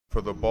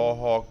For the Ball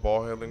Hawk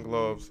ball handling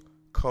gloves,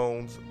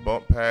 cones,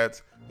 bump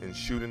pads, and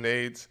shooting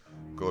aids,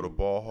 go to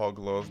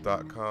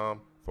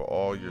ballhawkgloves.com for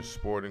all your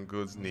sporting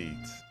goods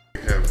needs.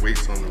 We have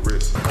weights on the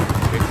wrist.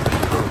 Make sure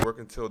you go to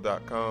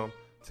workandtill.com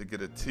to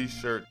get a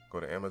t-shirt. Go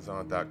to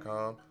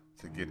amazon.com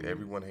to get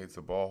Everyone Hates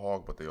a Ball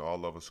Hawk, but they all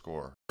love a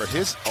scorer. For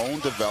his own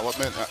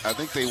development, I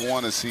think they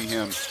want to see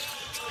him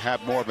have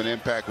more of an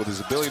impact with his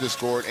ability to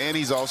score, and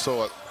he's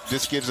also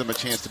this gives him a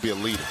chance to be a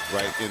leader,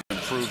 right, and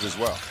improve as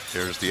well.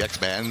 There's the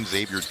X-Man,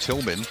 Xavier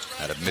Tillman,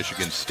 out of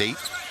Michigan State.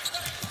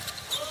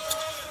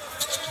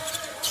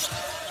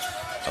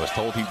 I was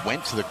told he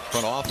went to the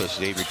front office,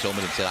 Xavier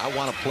Tillman, and said, I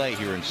want to play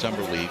here in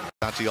Summer League.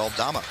 Santi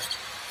Aldama.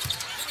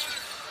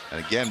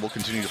 And again, we'll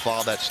continue to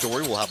follow that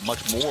story. We'll have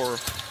much more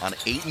on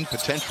Ayton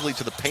potentially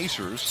to the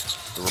Pacers.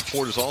 The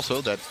report is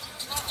also that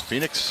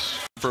Phoenix,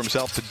 for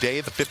himself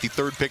today, the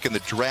 53rd pick in the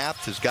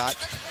draft, has got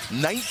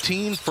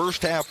 19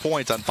 first-half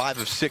points on 5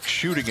 of 6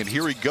 shooting, and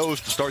here he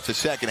goes to start the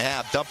second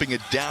half, dumping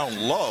it down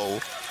low.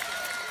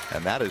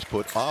 And that is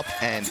put up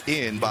and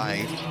in by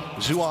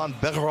Juhann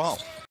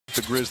Begarin.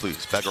 The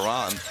Grizzlies.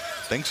 Begarin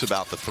thinks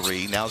about the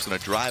three. Now he's going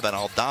to drive on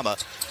Aldama.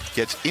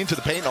 Gets into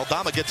the paint.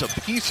 Aldama gets a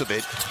piece of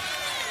it.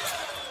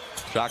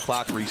 Shot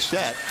clock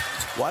reset.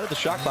 Why did the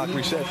shot clock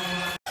reset?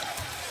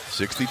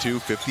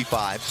 62-55,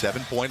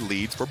 7-point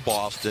lead for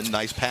Boston.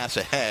 Nice pass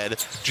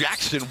ahead.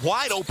 Jackson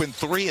wide open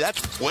three.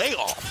 That's way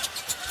off.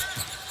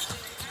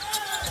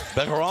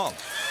 Begarin.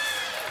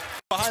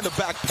 Behind the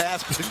back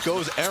pass, but it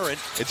goes errant.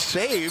 It's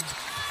saved.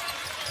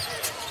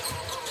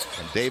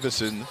 And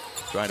Davison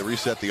trying to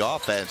reset the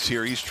offense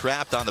here. He's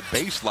trapped on the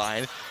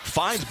baseline.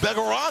 Finds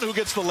Begarin, who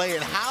gets the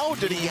lay-in. How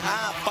did he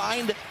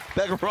find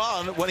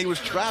Begarin when he was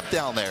trapped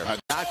down there?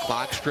 Shot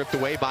clock stripped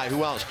away by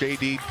who else?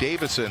 J.D.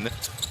 Davison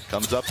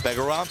comes up.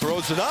 Begarin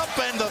throws it up,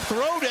 and the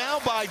throw down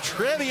by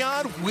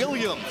Trevion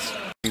Williams.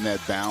 In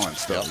that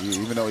balance, though,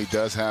 even though he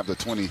does have the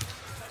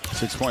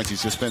 26 points,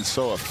 he's just been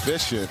so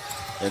efficient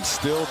and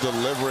still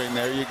delivering.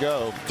 There you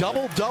go.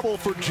 Double-double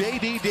for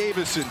J.D.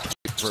 Davison.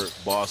 For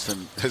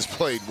Boston has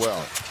played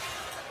well.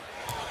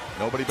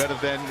 Nobody better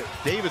than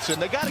Davison.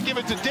 They got to give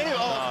it to Davison.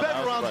 Oh,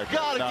 Begarin's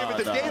got to give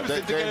it to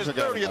Davison to get his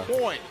 30th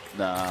point.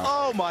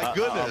 Oh, my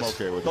goodness. I'm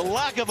okay with the that.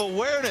 lack of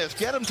awareness.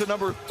 Get him to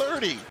number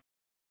 30.